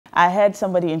I heard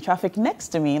somebody in traffic next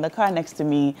to me, in the car next to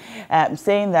me,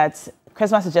 saying that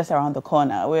Christmas is just around the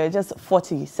corner. We're just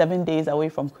 47 days away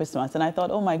from Christmas. And I thought,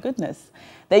 oh my goodness,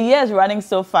 the year is running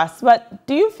so fast. But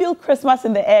do you feel Christmas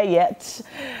in the air yet?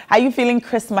 Are you feeling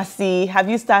Christmassy? Have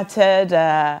you started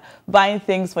buying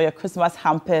things for your Christmas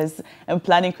hampers and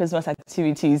planning Christmas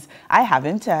activities? I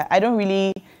haven't. I don't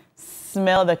really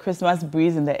smell the Christmas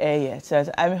breeze in the air yet.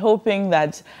 So I'm hoping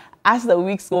that as the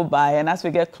weeks go by and as we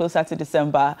get closer to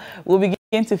December, we'll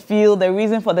begin to feel the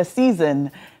reason for the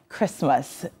season,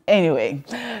 Christmas. Anyway,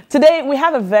 today we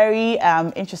have a very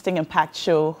interesting and packed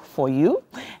show for you.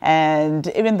 And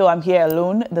even though I'm here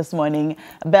alone this morning,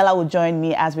 Bella will join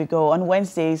me as we go. On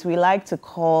Wednesdays, we like to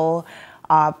call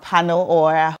our panel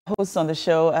or our hosts on the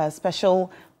show a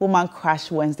special Woman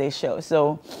Crush Wednesday show.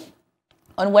 So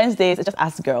on Wednesdays, it's just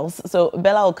us girls. So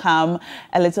Bella will come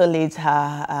a little later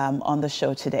on the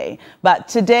show today. But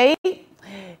today,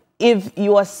 if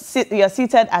you are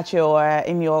seated at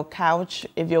in your couch,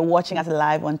 if you're watching us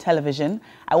live on television,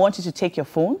 I want you to take your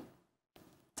phone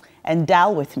and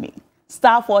dial with me,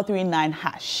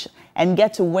 *439# and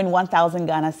get to win 1,000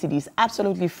 Ghana cedis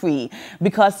absolutely free,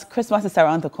 because Christmas is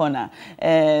around the corner.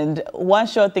 And one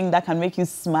sure thing that can make you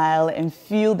smile and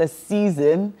feel the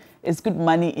season is good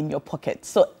money in your pocket.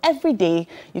 So every day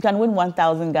you can win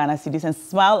 1,000 Ghana cedis and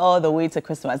smile all the way to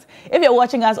Christmas. If you're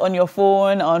watching us on your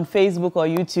phone, on Facebook or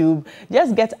YouTube,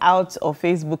 just get out of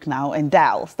Facebook now and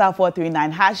dial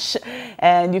 *439#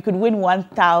 and you could win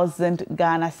 1,000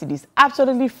 Ghana cedis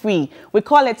absolutely free. We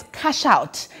call it cash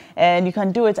out, and you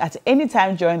can do it at any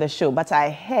time during the show. But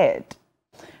I heard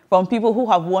from people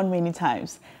who have won many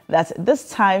times that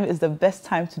this time is the best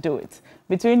time to do it,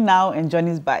 between now and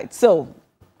Johnny's Bite. So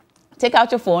take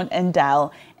out your phone and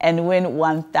dial and win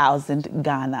 1,000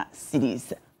 Ghana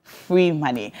cedis. Free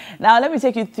money. Now, let me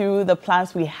take you through the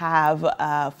plans we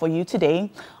have for you today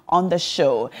on the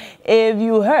show. If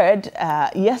you heard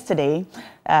yesterday,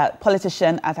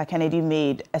 politician Arthur Kennedy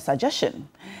made a suggestion.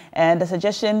 And the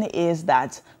suggestion is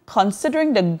that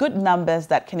considering the good numbers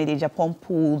that Kennedy Agyapong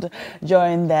pulled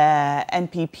during the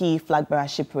NPP flag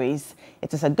bearership race,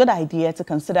 it is a good idea to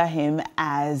consider him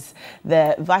as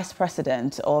the vice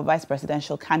president or vice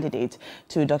presidential candidate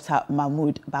to Dr.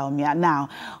 Mahmoud Bawumia. Now,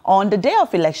 on the day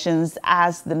of elections,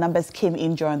 as the numbers came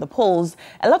in during the polls,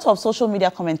 a lot of social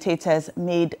media commentators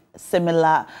made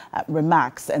similar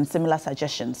remarks and similar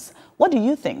suggestions. What do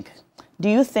you think? Do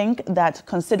you think that,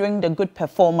 considering the good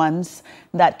performance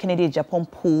that Kennedy Agyapong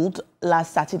pulled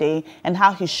last Saturday and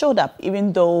how he showed up,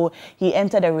 even though he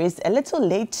entered the race a little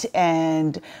late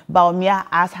and Bawumia,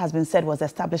 as has been said, was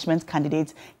establishment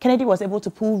candidate, Kennedy was able to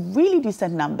pull really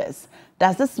decent numbers?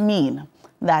 Does this mean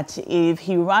that if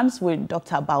he runs with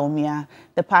Dr. Bawumia,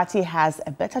 the party has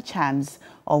a better chance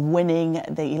of winning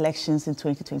the elections in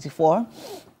 2024?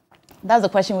 That's the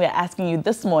question we're asking you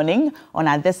this morning on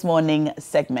our This Morning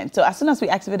segment. So as soon as we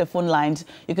activate the phone lines,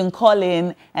 you can call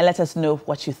in and let us know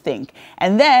what you think.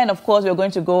 And then, of course, we're going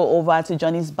to go over to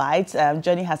Johnny's Bites.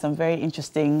 Johnny has some very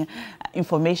interesting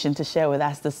information to share with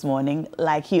us this morning,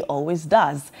 like he always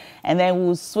does. And then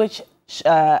we'll switch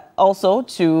also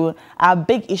to our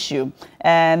big issue.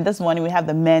 And this morning we have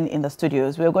the men in the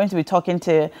studios. We're going to be talking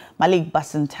to Malik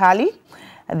Basantali,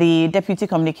 the Deputy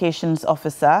Communications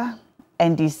Officer,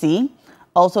 NDC,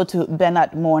 also to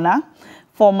Bernard Mona,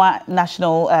 former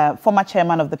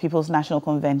chairman of the People's National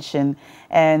Convention,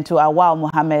 and to Awal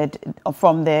Mohammed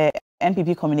from the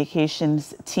NPP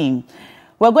Communications team.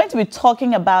 We're going to be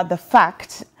talking about the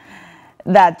fact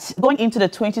that going into the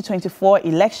 2024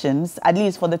 elections, at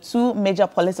least for the two major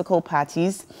political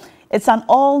parties, it's an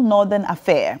all-northern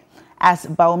affair as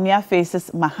Bawumia faces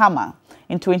Mahama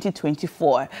in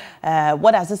 2024.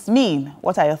 What does this mean?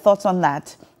 What are your thoughts on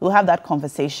that? We'll have that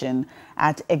conversation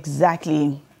at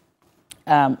exactly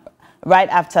right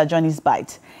after Johnny's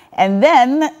Bite. And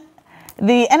then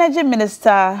the Energy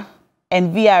Minister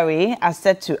and VRA are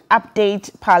set to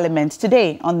update Parliament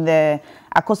today on the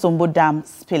Akosombo Dam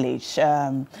spillage.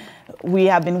 We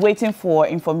have been waiting for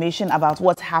information about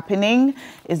what's happening.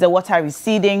 Is the water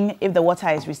receding? If the water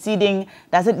is receding,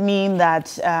 does it mean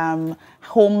that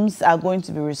homes are going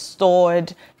to be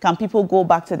restored? Can people go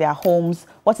back to their homes?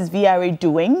 What is VRA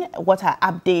doing? What are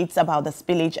updates about the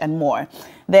spillage and more?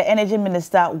 The Energy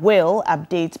Minister will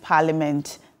update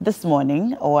Parliament this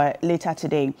morning or later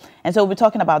today. And so we'll be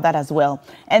talking about that as well.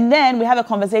 And then we have a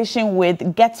conversation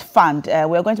with Get Fund.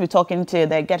 We're going to be talking to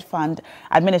the Get Fund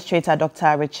Administrator,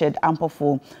 Dr. Richard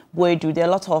Ampofo Boedu. There are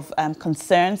a lot of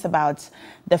concerns about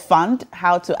the fund,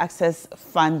 how to access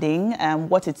funding,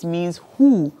 what it means,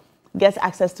 who gets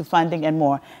access to funding and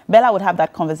more. Bella would have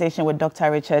that conversation with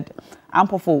Dr. Richard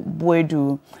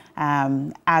Ampofo-Boadu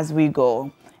as we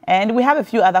go. And we have a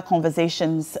few other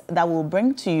conversations that we'll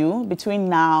bring to you between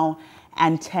now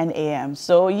and 10 a.m.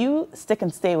 So you stick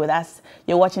and stay with us.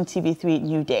 You're watching TV3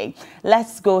 New Day.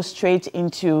 Let's go straight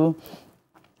into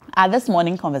this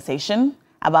morning conversation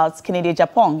about Kennedy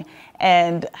Agyapong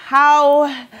and how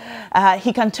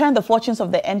he can turn the fortunes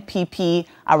of the NPP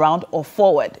around or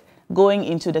forward going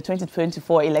into the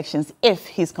 2024 elections if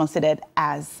he's considered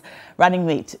as running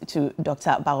mate to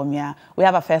Dr. Bawumia. We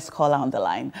have a first caller on the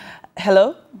line.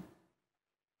 Hello?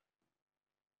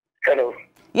 Hello.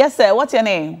 Yes, sir. What's your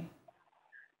name?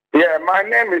 Yeah, my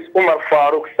name is Umar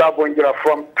Farouk Sabonjira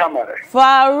from Tamale.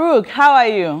 Farouk, how are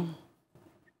you?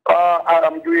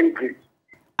 I'm doing great.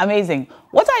 Amazing.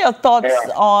 What are your thoughts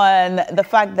on the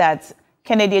fact that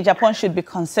Kennedy Agyapong should be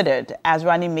considered as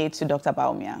running mate to Dr.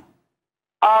 Bawumia?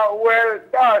 Well,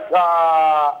 that's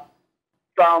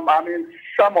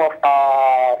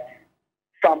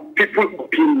some people's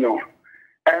opinion.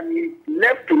 And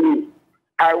left to me,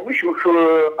 I wish we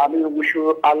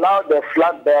should allow the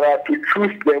flag bearer to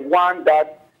choose the one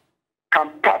that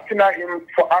can partner him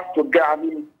for us to get,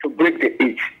 to break the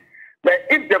age. But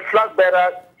if the flag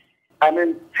bearer,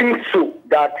 thinks so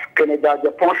that Kennedy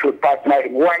Agyapong should partner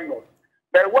him, why not?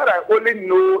 But what I only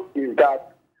know is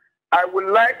that I would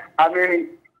like,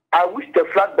 I wish the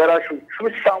flag bearer should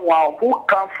choose someone who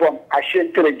comes from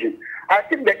Ashanti region. I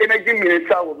think the energy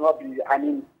minister will not be,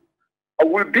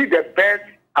 will be the best,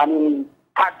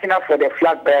 partner for the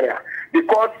flag bearer,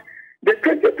 because the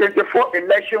 2024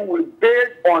 election will be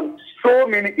based on so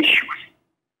many issues.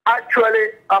 Actually,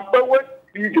 I'm always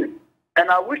leading,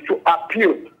 and I wish to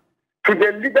appeal to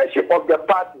the leadership of the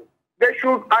party. They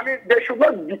should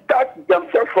not detach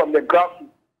themselves from the grassroots.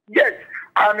 Yes,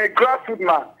 I'm a grassroots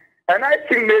man, and I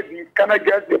think maybe Kennedy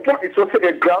Agyapong is also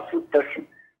a grassroots person.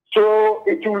 So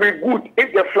it will be good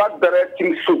if the flag bearer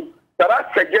thinks so. But I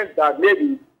suggest that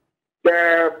maybe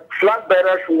the flag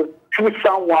bearer should choose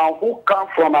someone who comes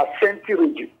from a Ashanti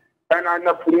region, and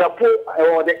Napo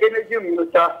or the energy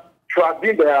minister should have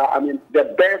been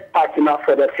the best partner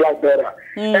for the flag bearer.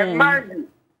 And mind you,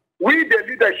 we the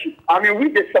leadership, we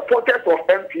the supporters of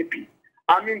MPP,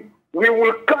 we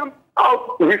will come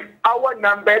out with our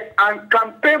numbers and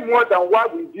campaign more than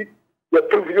what we did the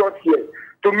previous year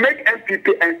to make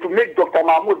MPP and to make Dr.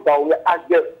 Mahmoud Bawumia as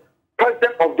the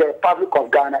President of the Republic of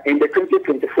Ghana in the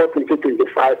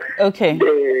 2024-2025. Okay.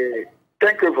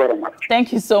 Thank you very much.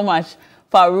 Thank you so much,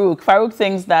 Farouk. Farouk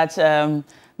thinks that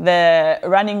the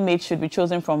running mate should be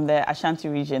chosen from the Ashanti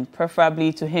region,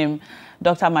 preferably to him,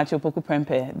 Dr. Matthew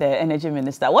Poku-Prempeh, the energy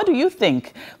minister. What do you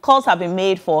think? Calls have been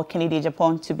made for Kennedy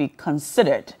Agyapong to be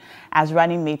considered as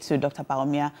running mate to Dr.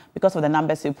 Bawumia because of the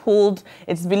numbers he pulled.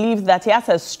 It's believed that he has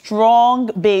a strong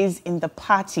base in the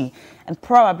party and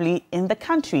probably in the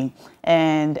country.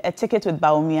 And a ticket with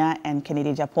Bawumia and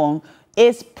Kennedy Agyapong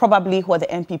is probably what the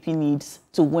NPP needs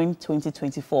to win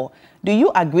 2024. Do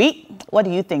you agree? What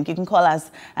do you think? You can call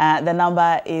us. The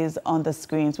number is on the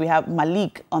screens. We have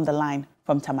Malik on the line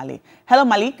from Tamale. Hello,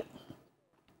 Malik.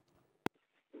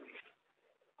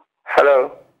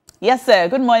 Hello. Yes, sir.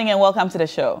 Good morning and welcome to the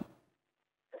show.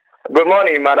 Good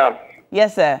morning, madam.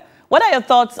 Yes, sir. What are your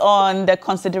thoughts on the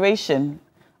consideration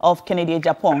of Kennedy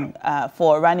Agyapong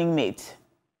for running mate?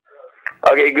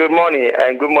 Okay, good morning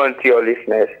and good morning to your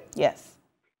listeners. Yes.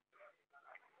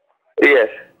 Yes.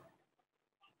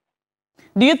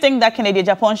 Do you think that Kennedy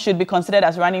Agyapong should be considered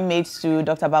as running mate to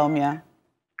Dr. Bawumia?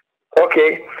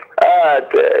 Okay.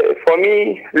 For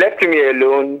me, left to me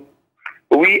alone,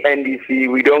 we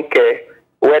NDC, we don't care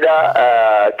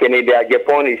whether Kennedy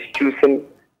Agyapong is chosen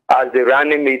as the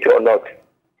running mate or not.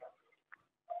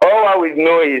 All I would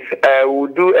know is we'll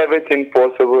do everything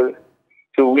possible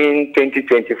to win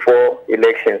 2024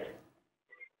 elections.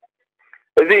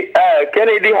 You see,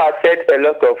 Kennedy has said a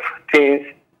lot of things,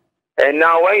 and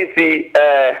now when you see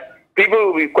people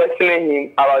will be questioning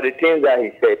him about the things that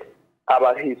he said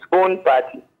about his own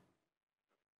party.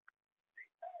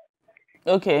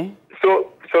 Okay.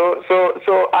 So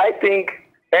I think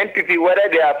NPP, whether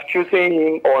they have chosen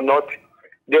him or not,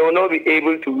 they will not be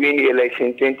able to win the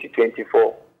election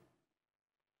 2024.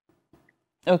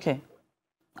 Okay.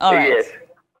 All right. Yes.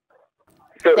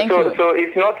 So Thank you. So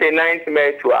it's not a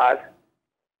nightmare to us.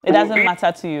 It doesn't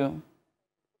matter to you.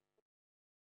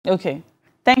 Okay.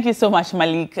 Thank you so much,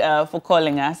 Malik, for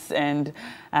calling us and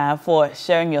for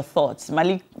sharing your thoughts.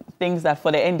 Malik thinks that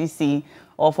for the NDC,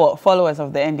 or for followers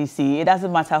of the NDC, it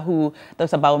doesn't matter who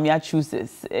Dr. Bawumia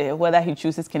chooses, whether he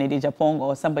chooses Kennedy Agyapong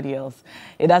or somebody else.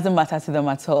 It doesn't matter to them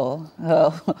at all.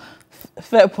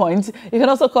 Fair point. You can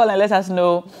also call and let us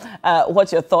know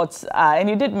what your thoughts are.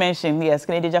 And you did mention, yes,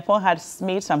 Kennedy Agyapong has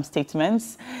made some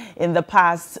statements in the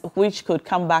past which could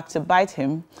come back to bite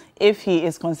him if he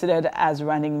is considered as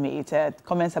running mate.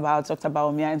 Comments about Dr.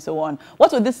 Bawumia and so on.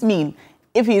 What would this mean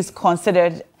if he is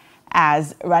considered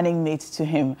as running mate to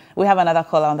him? We have another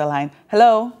caller on the line.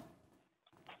 Hello?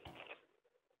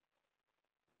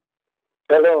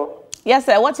 Hello. Yes,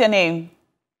 sir. What's your name?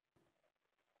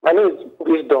 My name is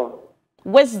Wisdom.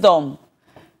 Wisdom.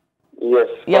 Yes.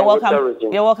 You're welcome.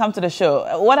 You're welcome to the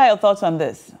show. What are your thoughts on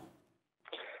this?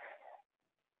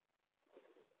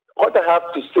 What I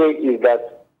have to say is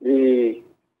that the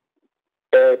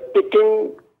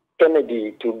picking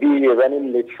Kennedy to be a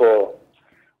running mate for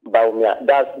Bawumia,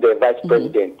 that's the vice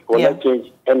president, will not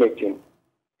change anything.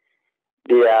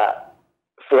 They are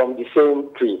from the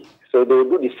same tree, so they will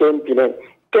do the same thing. And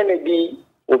Kennedy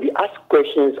will be asked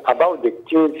questions about the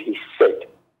things he said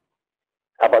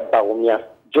about Bawumia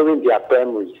during their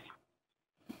primaries.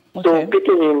 Okay. So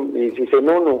picking him is a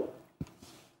no-no.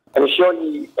 And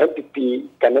surely MPP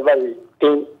can never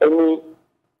retain any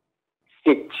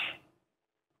seat,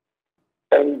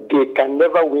 and they can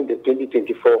never win the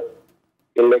 2024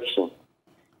 election.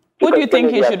 Who do you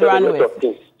think he should run with?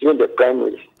 During the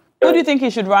primaries. Who do you think he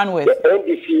should run with? The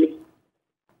NDC.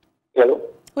 Hello?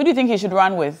 Who do you think he should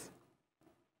run with?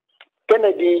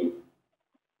 Kennedy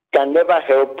can never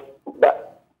help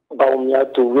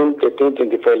Bawumia to win the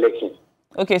 2024 election.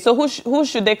 Okay, so who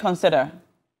should they consider?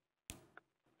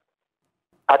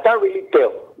 I can't really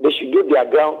tell. They should do their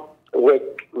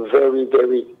groundwork very,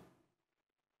 very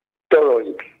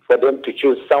thoroughly for them to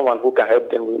choose someone who can help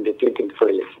them win the 2024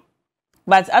 election.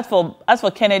 But as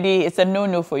for Kennedy, it's a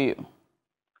no-no for you.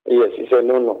 Yes, it's a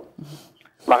no-no.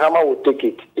 Mahama will take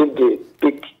it if they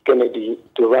pick Kennedy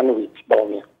to run with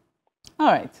Bawumia. All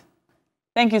right.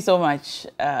 Thank you so much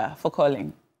for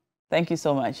calling. Thank you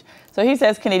so much. So he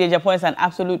says Kennedy Agyapong is an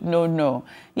absolute no-no.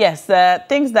 Yes,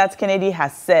 things that Kennedy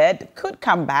has said could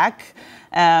come back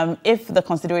if the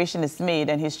consideration is made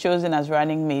and he's chosen as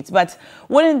running mate. But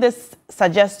wouldn't this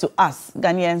suggest to us,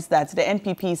 Ghanaians, that the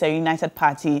NPP is a united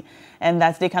party and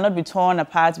that they cannot be torn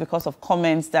apart because of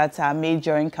comments that are made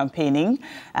during campaigning?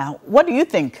 What do you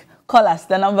think? Call us.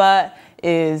 The number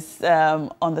is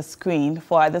on the screen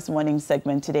for this morning's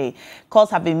segment today. Calls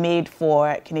have been made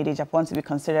for Kennedy Agyapong to be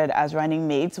considered as running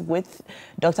mate with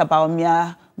Dr.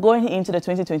 Bawumia going into the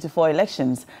 2024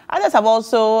 elections. Others have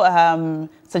also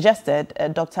suggested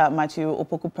Dr. Matthew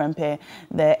Opoku-Prempeh,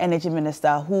 the energy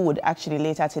minister, who would actually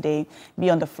later today be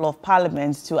on the floor of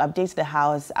Parliament to update the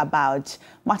House about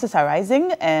matters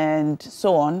arising and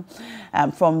so on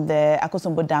from the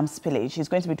Akosombo Dam spillage. He's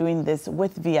going to be doing this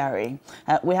with VRA.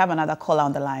 We have another caller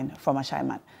on the line from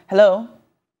Ashaiman. Hello?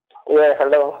 Yeah,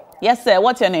 hello. Yes, sir.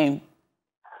 What's your name?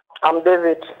 I'm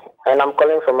David, and I'm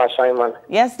calling from Ashaiman.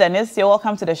 Yes, Dennis. You're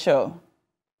welcome to the show.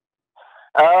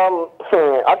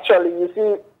 Actually, you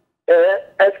see,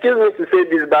 excuse me to say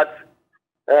this, but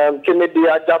Kennedy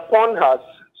Agyapong has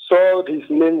soiled his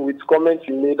name with comments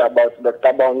he made about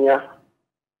Dr. Bawumia.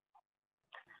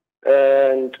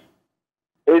 And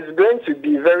it's going to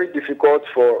be very difficult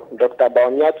for Dr.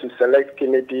 Bawumia to select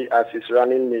Kennedy as his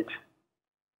running mate.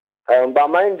 But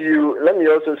mind you, let me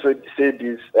also say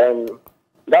this.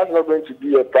 That's not going to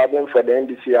be a problem for the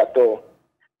NDC at all.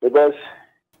 Because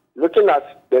looking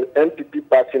at the NPP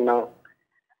party now,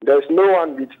 there's no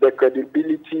one with the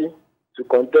credibility to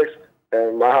contest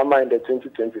Mahama in the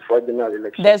 2024 general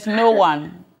election. There's no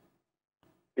one?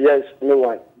 Yes, no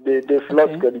one. They've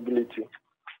lost credibility.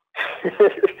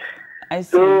 I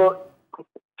see. So,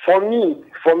 for me,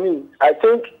 I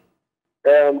think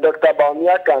Dr.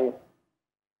 Bawumia can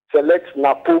select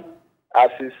Napu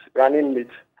as his running mate.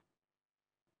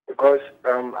 Because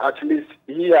at least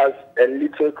he has a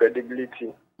little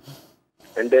credibility.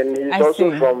 And then he's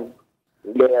also from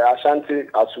the Ashanti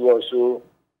as well. So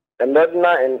a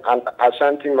Northerner and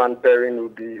Ashanti man pairing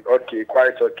would be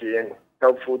quite okay and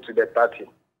helpful to the party.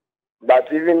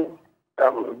 But even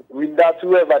with that,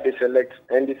 whoever they select,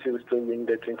 NDC will still win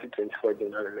the 2024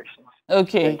 general elections.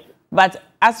 Okay. But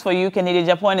as for you, Kennedy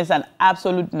Agyapong is an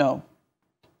absolute no.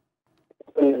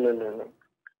 No.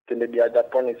 Kennedy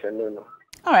Agyapong is a no.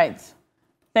 All right.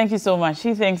 Thank you so much.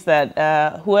 He thinks that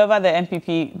whoever the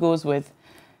NPP goes with,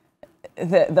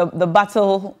 the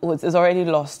battle is already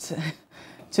lost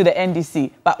to the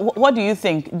NDC. But what do you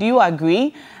think? Do you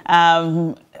agree?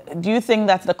 Do you think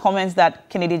that the comments that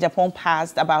Kennedy Agyapong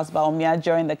passed about Bawumia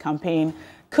during the campaign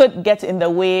could get in the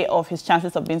way of his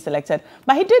chances of being selected.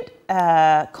 But he did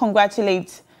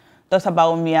congratulate Dr.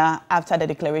 Bawumia after the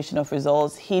declaration of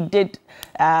results. He did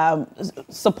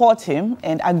support him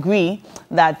and agree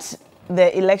that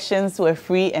the elections were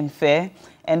free and fair,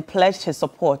 and pledged his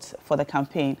support for the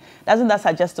campaign. Doesn't that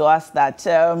suggest to us that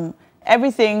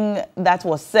everything that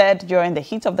was said during the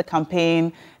heat of the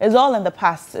campaign is all in the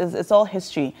past, it's all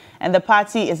history, and the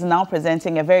party is now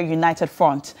presenting a very united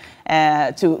front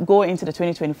to go into the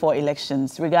 2024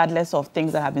 elections, regardless of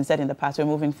things that have been said in the past? We're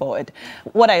moving forward.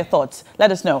 What are your thoughts?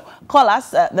 Let us know. Call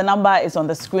us. The number is on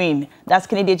the screen. Does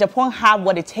Agyapong have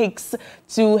what it takes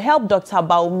to help Dr.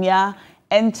 Bawumia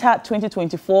enter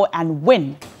 2024 and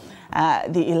win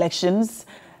the elections?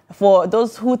 For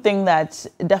those who think that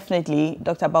definitely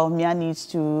Dr. Bawumia needs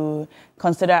to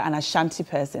consider an Ashanti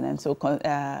person, and so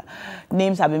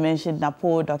names have been mentioned,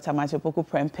 Napo, Dr. Matthew Poku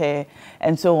Prempe,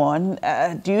 and so on.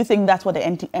 Do you think that's what the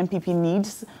MPP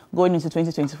needs going into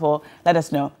 2024? Let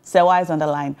us know. Sewa is on the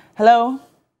line. Hello?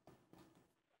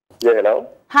 Yeah, hello?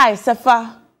 Hi,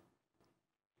 Sefa.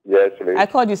 Yes, please. I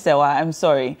called you Sewa. I'm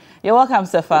sorry. You're welcome,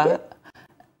 Sefa. Okay.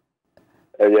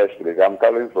 Yes, please. I'm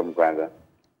calling from Ghana.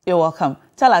 You're welcome.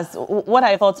 Tell us, what are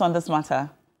your thoughts on this matter?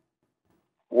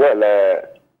 Well,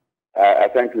 I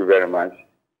thank you very much.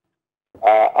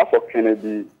 As for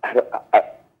Kennedy,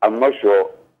 I'm not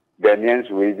sure Ghanaians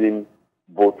will even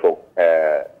vote for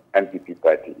MPP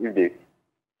party if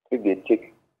they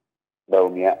take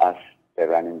Bawumia as a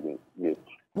running mate.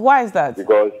 Why is that?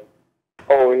 Because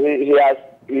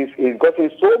he's gotten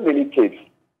so many tapes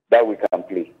that we can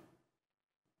play.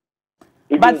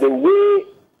 Even the way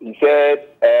he said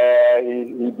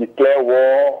he declared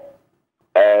war.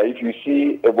 If you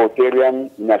see a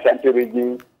Votarian in Ashanti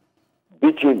region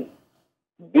beat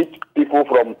people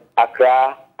from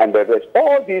Accra and the rest,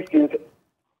 all these things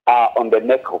are on the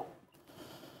neck of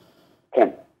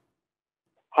Ken.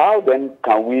 How then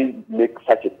can we make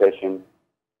such a person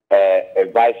a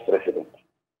vice president?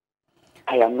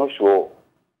 I am not sure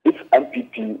if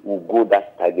MPP will go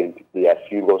that tangent. They are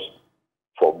serious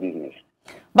for business.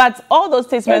 But all those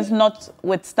statements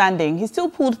notwithstanding, he still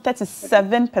pulled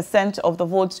 37% of the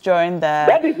votes during the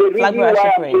flag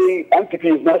bearership race. MPP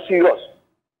is not serious.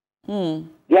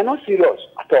 They are not serious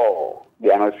at all. They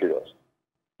are not serious.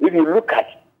 If you look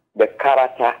at the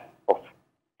character of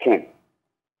Ken,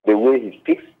 the way he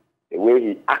speaks, the way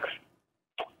he acts,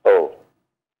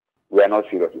 we are not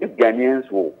serious. If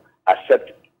Ghanaians will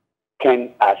accept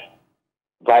Ken as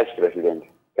vice president,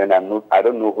 then I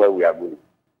don't know where we are going.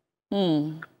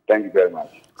 Thank you very much.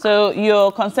 So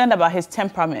you're concerned about his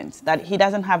temperament, that he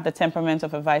doesn't have the temperament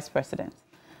of a vice president?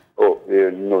 Oh,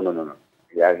 no.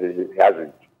 He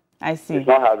hasn't. I see. He's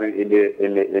not having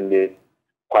any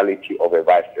quality of a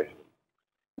vice president.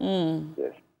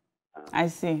 Yes. I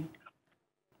see.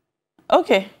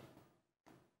 Okay.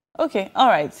 All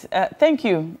right. Thank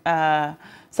you,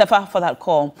 Sefa, for that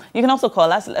call. You can also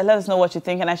call us. Let us know what you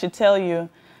think. And I should tell you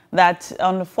that,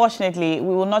 unfortunately,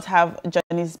 we will not have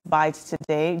Johnny's bite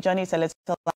today. Johnny is a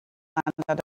little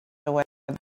under the weather,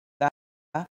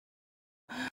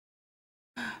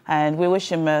 and we wish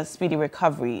him a speedy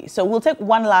recovery. So we'll take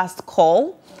one last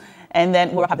call, and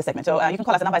then we'll wrap up the segment. So you can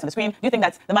call us. The number is on the screen. Do you think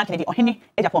that the man Kennedy Ohini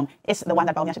Agyapong is the one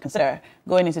that Bawumia should consider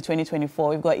going into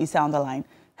 2024? We've got Isa on the line.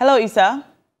 Hello, Isa.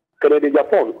 Kennedy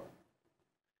Agyapong.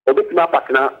 A bit more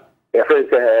partner, a friend,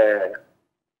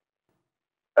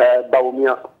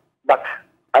 Bawumia. But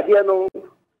I didn't know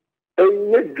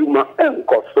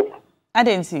I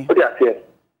didn't see. What I say?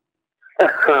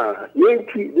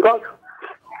 Because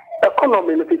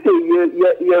economy, if you say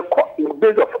you're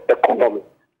base of economy,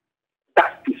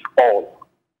 that is all.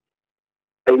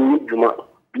 And you need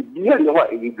you know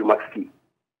what you do must see.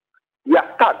 You are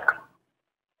stuck.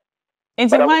 And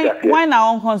so why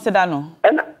now consider no?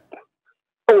 And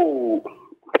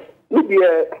maybe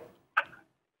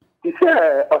he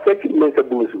said affecting Mr.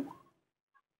 Buzu.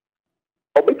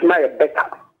 Obitima is better.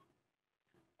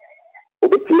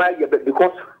 Obitima is better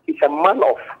because he's a man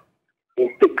of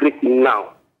integrity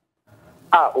now.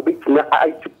 Obitima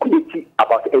articulate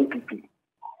about MPP.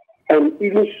 And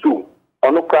even so,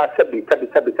 Onoka Sabi,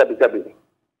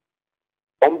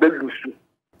 on the Lusu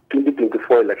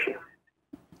 2024 election.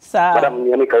 Madam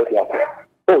Yanika,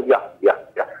 oh, yeah.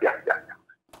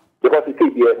 Because you see,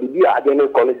 the idea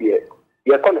college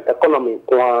the economy.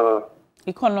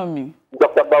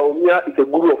 Dr. Bawumia is a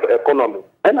guru of economy.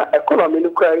 And economy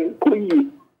is quite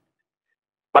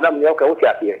Madam Yanika,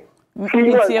 what's here? She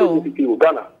is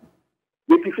Ghana.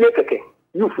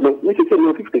 Youth, no, we say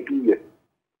 52 years.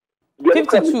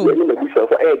 52.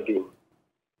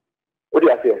 What do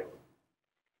you say?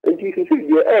 And you see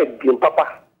the egg in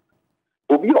Papa.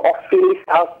 Obi office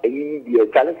has a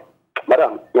challenge.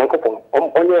 Madam, Uncle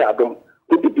on your album,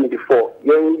 2024,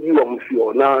 you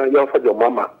feel now you're for your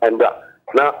mama and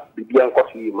now the Bianca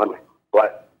mama.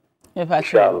 Right?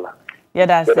 Yeah,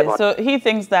 that's it. So he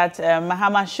thinks that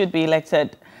Mahama should be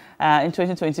elected in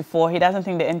 2024. He doesn't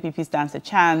think the NPP stands a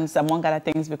chance, among other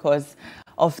things, because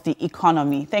of the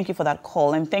economy. Thank you for that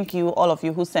call, and thank you all of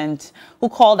you who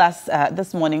called us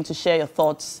this morning to share your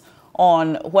thoughts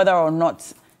on whether or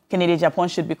not Kennedy Agyapong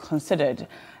should be considered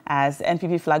as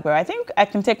NPP flag bearer. I think I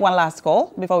can take one last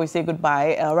call before we say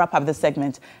goodbye. Wrap up this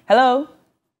segment. Hello.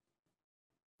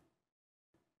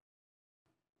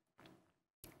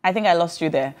 I think I lost you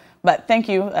there, but thank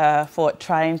you for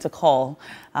trying to call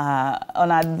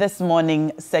on our this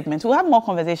morning segment. We'll have more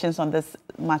conversations on this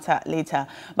matter later,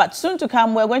 but soon to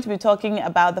come, we're going to be talking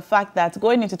about the fact that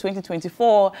going into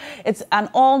 2024, it's an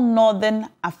all-northern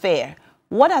affair.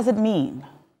 What does it mean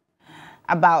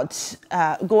about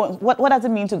what does it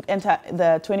mean to enter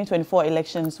the 2024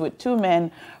 elections with two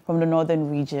men from the northern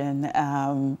region?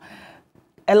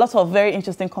 A lot of very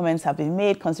interesting comments have been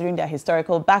made considering their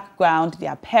historical background,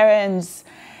 their parents,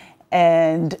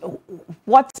 and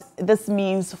what this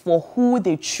means for who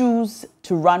they choose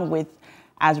to run with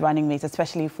as running mates,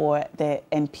 especially for the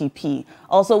NPP.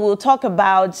 Also, we'll talk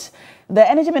about the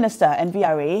Energy Minister and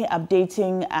VRA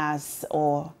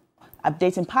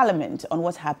updating Parliament on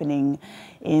what's happening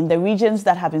in the regions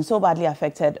that have been so badly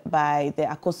affected by the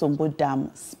Akosombo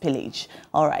Dam spillage.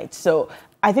 All right, so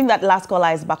I think that last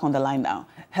caller is back on the line now.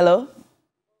 Hello?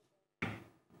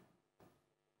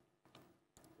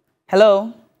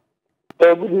 Hello?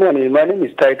 Good morning. My name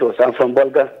is Titus. I'm from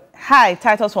Bolga. Hi,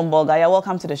 Titus from Bolga. You're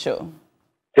welcome to the show.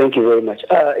 Thank you very much.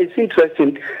 It's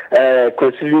interesting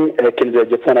considering Kennedy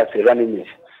Agyapong as a running mate.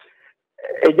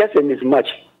 It's just a mismatch.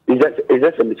 It's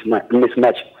just a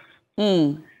mismatch.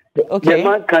 Okay. The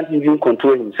man can't even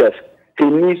control himself. He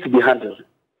needs to be handled.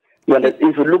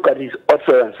 If you look at his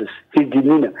utterances, his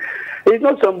demeanor, he's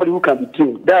not somebody who can be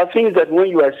killed. There are things that when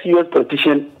you are a serious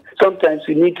politician, sometimes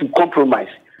you need to compromise.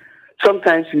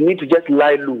 Sometimes you need to just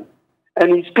lie low.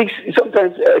 And he speaks,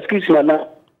 sometimes, excuse me now.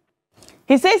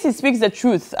 He says he speaks the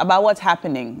truth about what's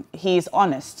happening. He is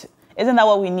honest. Isn't that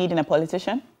what we need in a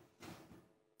politician?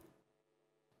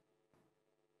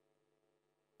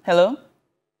 Hello?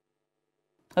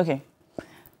 Okay.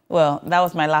 Well, that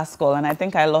was my last call, and I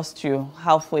think I lost you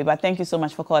halfway, but thank you so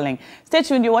much for calling. Stay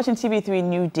tuned. You're watching TV3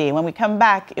 New Day. When we come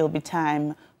back, it'll be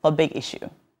time for Big Issue.